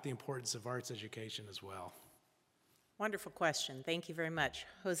talk about the importance of arts education as well. Wonderful question. Thank you very much.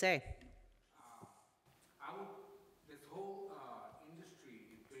 Jose. This whole industry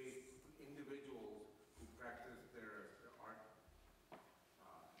is based on individuals who practice their art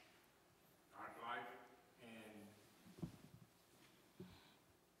life, and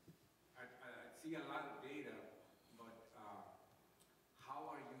I see see a lot of data, but how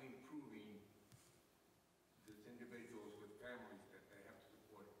are you improving these individuals with families that they have to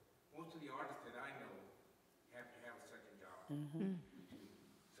support? Most of the artists that I know have to have a second job to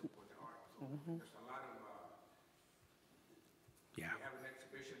support the art. So there's a lot of, Yeah. we have an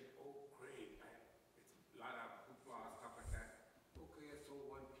exhibition, oh, great, it's a lot of hoopla, stuff like that. Okay, I sold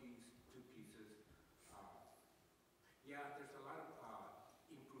one piece, two pieces. Yeah, there's a lot of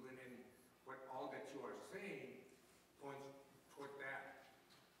improvement in what all that you are saying points toward that,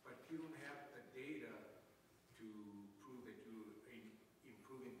 but you don't have the data to prove that you're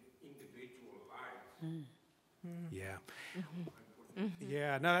improving individual lives. Yeah.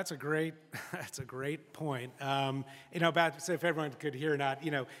 Yeah, no, that's a great point. About, so if everyone could hear or not,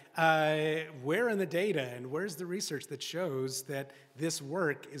 where in the data and where's the research that shows that this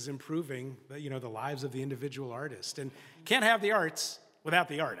work is improving, the lives of the individual artist? And can't have the arts without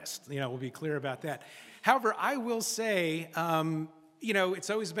the artist. We'll be clear about that. However, I will say, it's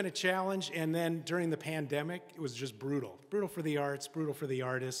always been a challenge, and then during the pandemic, it was just brutal for the arts, brutal for the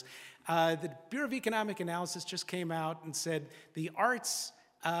artists. The Bureau of Economic Analysis just came out and said the arts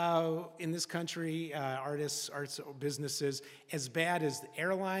in this country, artists, arts businesses, as bad as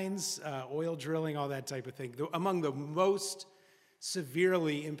airlines, oil drilling, all that type of thing, among the most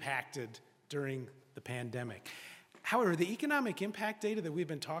severely impacted during the pandemic. However, the economic impact data that we've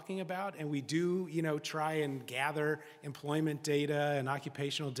been talking about, and we do, try and gather employment data and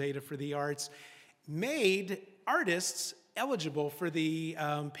occupational data for the arts, made artists eligible for the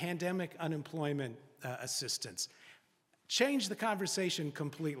pandemic unemployment assistance. Changed the conversation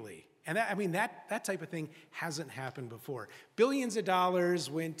completely. And that type of thing hasn't happened before. Billions of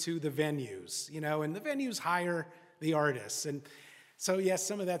dollars went to the venues, and the venues hire the artists. And so yes,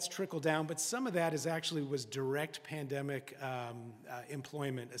 some of that's trickled down, but some of that was direct pandemic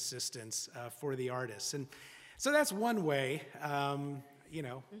employment assistance for the artists. And so that's one way,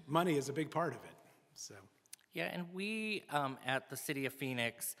 money is a big part of it, so. Yeah, and we at the City of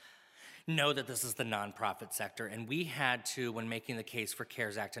Phoenix know that this is the nonprofit sector, and we had to, when making the case for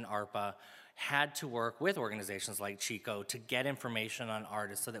CARES Act and ARPA, had to work with organizations like Chico to get information on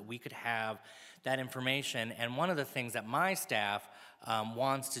artists so that we could have that information. And one of the things that my staff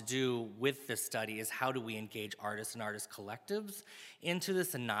wants to do with this study is how do we engage artists and artist collectives into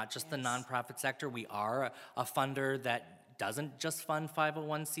this, and not just the nonprofit sector. We are a funder that doesn't just fund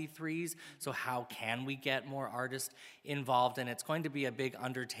 501c3s, so how can we get more artists involved? And it's going to be a big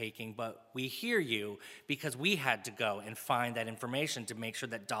undertaking, but we hear you, because we had to go and find that information to make sure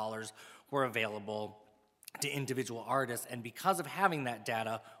that dollars were available to individual artists. And because of having that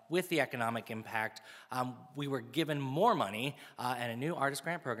data with the economic impact, we were given more money, and a new artist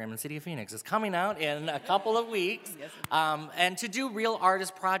grant program in the City of Phoenix is coming out in a couple of weeks, and to do real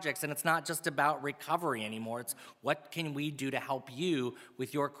artist projects. And it's not just about recovery anymore. It's what can we do to help you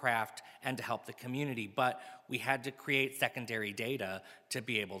with your craft and to help the community. But we had to create secondary data to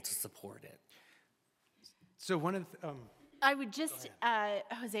be able to support it. So one of the, I would just,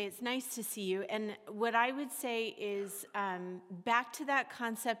 Jose, it's nice to see you. And what I would say is back to that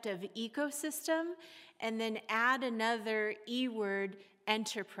concept of ecosystem, and then add another E word,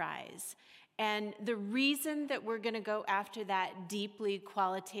 enterprise. And the reason that we're going to go after that deeply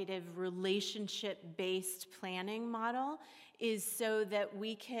qualitative relationship-based planning model is so that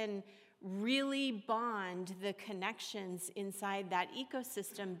we can really bond the connections inside that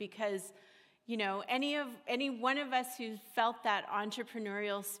ecosystem, because any one of us who felt that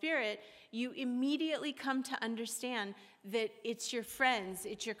entrepreneurial spirit, you immediately come to understand that it's your friends,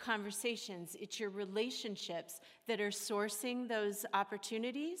 it's your conversations, it's your relationships that are sourcing those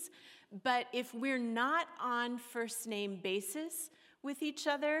opportunities. But if we're not on first name basis with each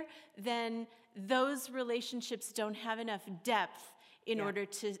other, then those relationships don't have enough depth in order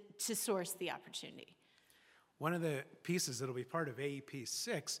to source the opportunity. One of the pieces that'll be part of AEP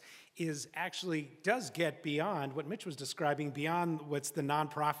 6 does get beyond what Mitch was describing, beyond what's the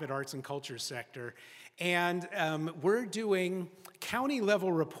nonprofit arts and culture sector. And we're doing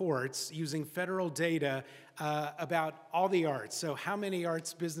county-level reports using federal data about all the arts. So how many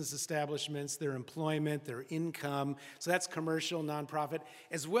arts business establishments, their employment, their income, so that's commercial, nonprofit,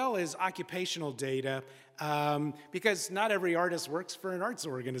 as well as occupational data, because not every artist works for an arts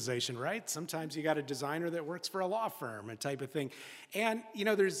organization, right? Sometimes you got a designer that works for a law firm, a type of thing. And,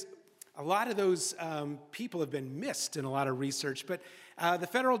 there's a lot of those people have been missed in a lot of research, but the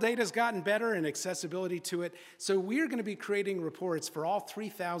federal data has gotten better and accessibility to it. So we're going to be creating reports for all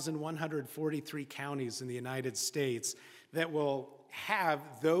 3,143 counties in the United States that will have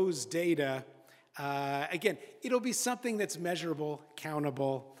those data. Again, it'll be something that's measurable,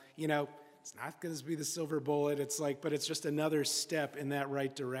 countable. It's not going to be the silver bullet. It's like, but it's just another step in that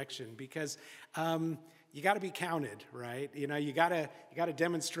right direction because you got to be counted, right? You know, you got to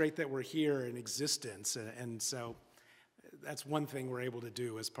demonstrate that we're here in existence, and so that's one thing we're able to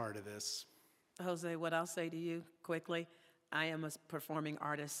do as part of this. Jose, what I'll say to you quickly, I am a performing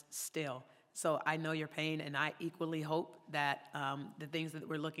artist still. So I know your pain, and I equally hope that the things that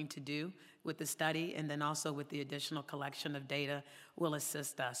we're looking to do with the study and then also with the additional collection of data will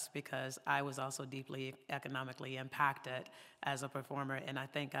assist us, because I was also deeply economically impacted as a performer, and I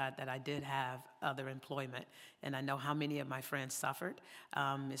thank God that I did have other employment. And I know how many of my friends suffered,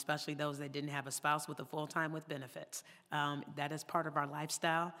 especially those that didn't have a spouse with a full-time with benefits. That is part of our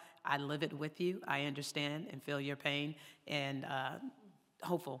lifestyle. I live it with you. I understand and feel your pain, and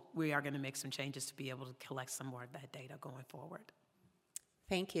hopeful we are going to make some changes to be able to collect some more of that data going forward.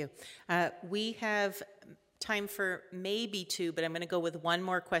 Thank you. We have time for maybe two, but I'm going to go with one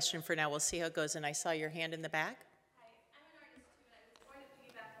more question for now. We'll see how it goes. And I saw your hand in the back. Hi, I'm an artist too, and I was going to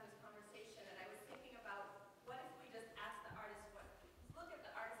piggyback on this conversation, and I was thinking about what if we just ask the artist look at the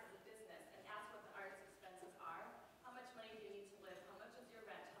artist as a business and ask what the artist's expenses are. How much money do you need to live? How much is your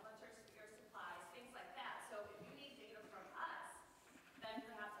rent? How much are your supplies? Things like that. So if you need data from us, then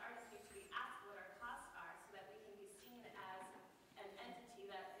perhaps artists need to be asked what our costs are so that we can be seen as an entity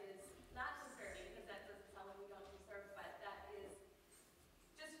that is not conservative, because that doesn't sound like we don't conserve, but that is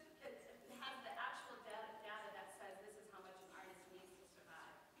just, it has the actual data that says this is how much an artist needs to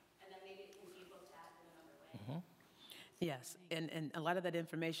survive. And then maybe it can be looked at in another way. Yes, and a lot of that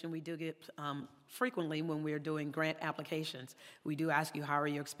information we do get frequently when we're doing grant applications. We do ask you, how are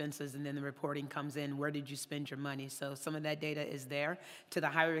your expenses, and then the reporting comes in, where did you spend your money? So some of that data is there. To the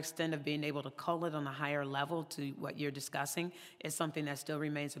higher extent of being able to cull it on a higher level to what you're discussing is something that still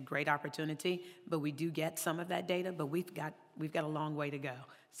remains a great opportunity, but we do get some of that data, but we've got a long way to go.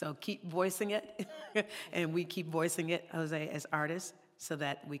 So keep voicing it, and we keep voicing it, Jose, as artists, so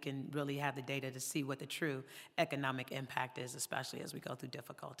that we can really have the data to see what the true economic impact is, especially as we go through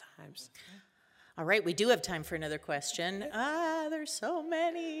difficult times. All right, we do have time for another question. There's so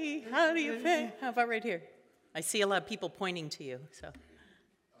many. How do you pay? How about right here? I see a lot of people pointing to you, so. I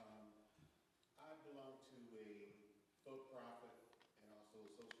belong to a for-profit and also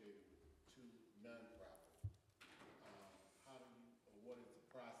associated with two non-profit. How do you, or what is the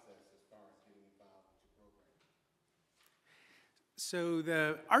process as far as getting involved with your program? So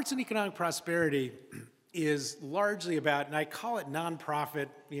the Arts and Economic Prosperity is largely about, and I call it nonprofit,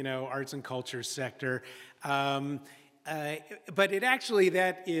 arts and culture sector. But it actually,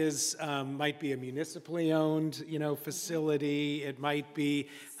 that is, might be a municipally owned, facility. It might be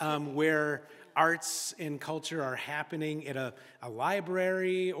where arts and culture are happening at a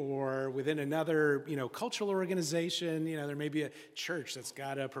library or within another, cultural organization. There may be a church that's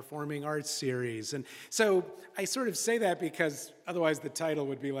got a performing arts series. And so I sort of say that because otherwise the title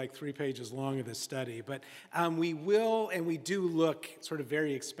would be like 3 pages long of this study. But we will and we do look sort of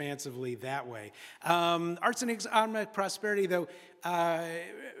very expansively that way. Arts and Economic Prosperity, though,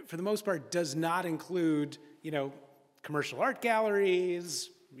 for the most part, does not include, commercial art galleries,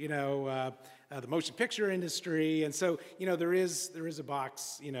 the motion picture industry, and so there is a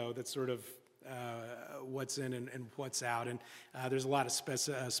box that's sort of what's in and what's out, and there's a lot of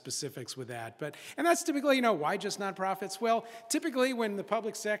specifics with that. And that's typically why just nonprofits? Well, typically when the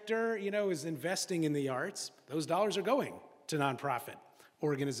public sector is investing in the arts, those dollars are going to nonprofit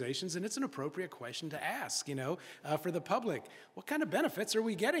organizations, and it's an appropriate question to ask, for the public. What kind of benefits are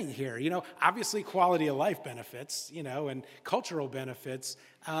we getting here? Obviously quality of life benefits, and cultural benefits,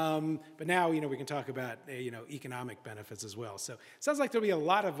 but now, we can talk about, economic benefits as well. So it sounds like there'll be a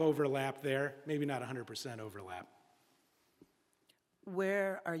lot of overlap there, maybe not 100% overlap.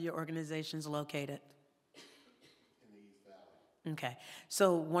 Where are your organizations located? Okay,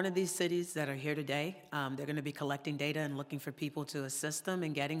 so one of these cities that are here today, they're going to be collecting data and looking for people to assist them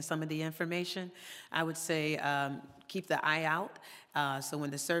in getting some of the information. I would say keep the eye out. So when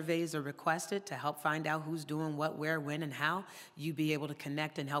the surveys are requested to help find out who's doing what, where, when, and how, you be able to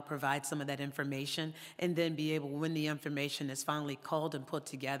connect and help provide some of that information, and then be able, when the information is finally culled and put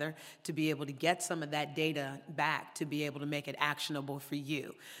together, to be able to get some of that data back to be able to make it actionable for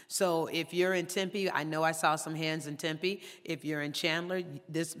you. So if you're in Tempe, I know I saw some hands in Tempe. If you're in Chandler,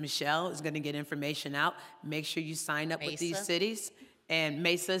 this Michelle is going to get information out. Make sure you sign up with these cities. And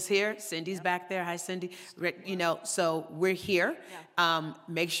Mesa's here. Cindy's back there. Hi, Cindy. So we're here.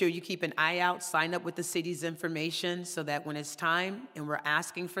 Make sure you keep an eye out. Sign up with the city's information so that when it's time and we're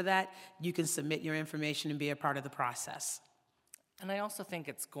asking for that, you can submit your information and be a part of the process. And I also think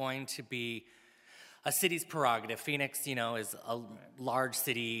it's going to be a city's prerogative. Phoenix, is a large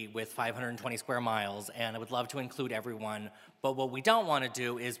city with 520 square miles, and I would love to include everyone. But what we don't want to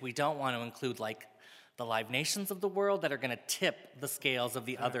do is we don't want to include like the Live Nations of the world that are going to tip the scales of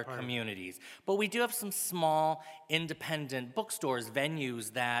the other communities. But we do have some small independent bookstores,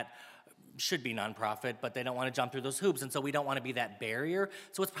 venues that should be nonprofit, but they don't want to jump through those hoops, and so we don't want to be that barrier.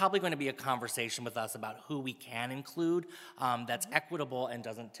 So it's probably going to be a conversation with us about who we can include that's equitable and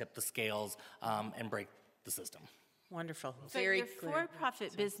doesn't tip the scales and break the system. Wonderful. But Very your clear.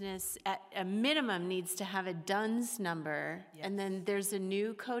 for-profit business at a minimum needs to have a DUNS number, and then there's a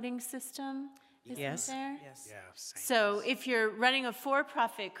new coding system, isn't Yes. there? Yes. Yeah, same. So if you're running a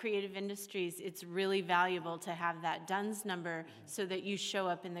for-profit creative industries, it's really valuable to have that DUNS number so that you show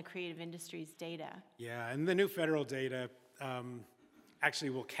up in the creative industries data. Yeah, and the new federal data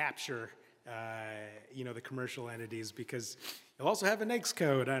actually will capture, the commercial entities because they'll also have a NAICS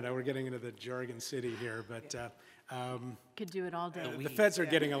code. I know we're getting into the jargon city here, but Could do it all day. the feds are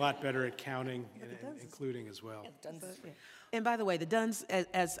getting a lot better at counting and including as well. And by the way, the DUNS,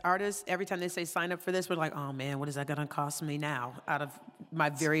 as artists, every time they say sign up for this, we're like, oh man, what is that gonna cost me now out of my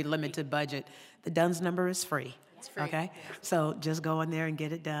very limited budget? The DUNS number is free. It's free. Okay? So just go in there and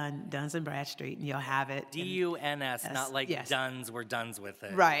get it done, Duns and Bradstreet, and you'll have it. D-U-N-S, not like yes. Duns, we're Duns with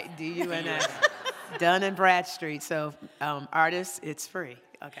it. Right, D-U-N-S. Dun and Bradstreet. So artists, it's free.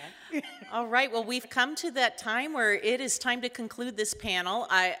 Okay. All right, well, we've come to that time where it is time to conclude this panel.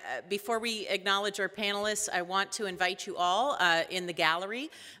 Before we acknowledge our panelists, I want to invite you all in the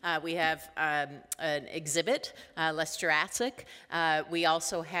gallery. We have an exhibit, Less Jurassic. We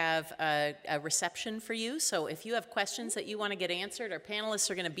also have a reception for you, so if you have questions that you want to get answered, our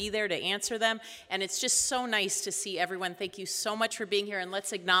panelists are going to be there to answer them, and it's just so nice to see everyone. Thank you so much for being here, and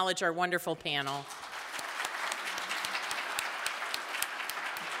let's acknowledge our wonderful panel.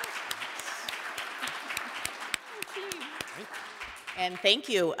 And thank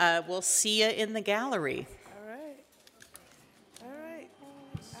you. We'll see you in the gallery. All right. All right.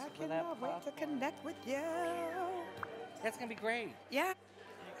 I cannot wait to connect with you. That's going to be great. Yeah.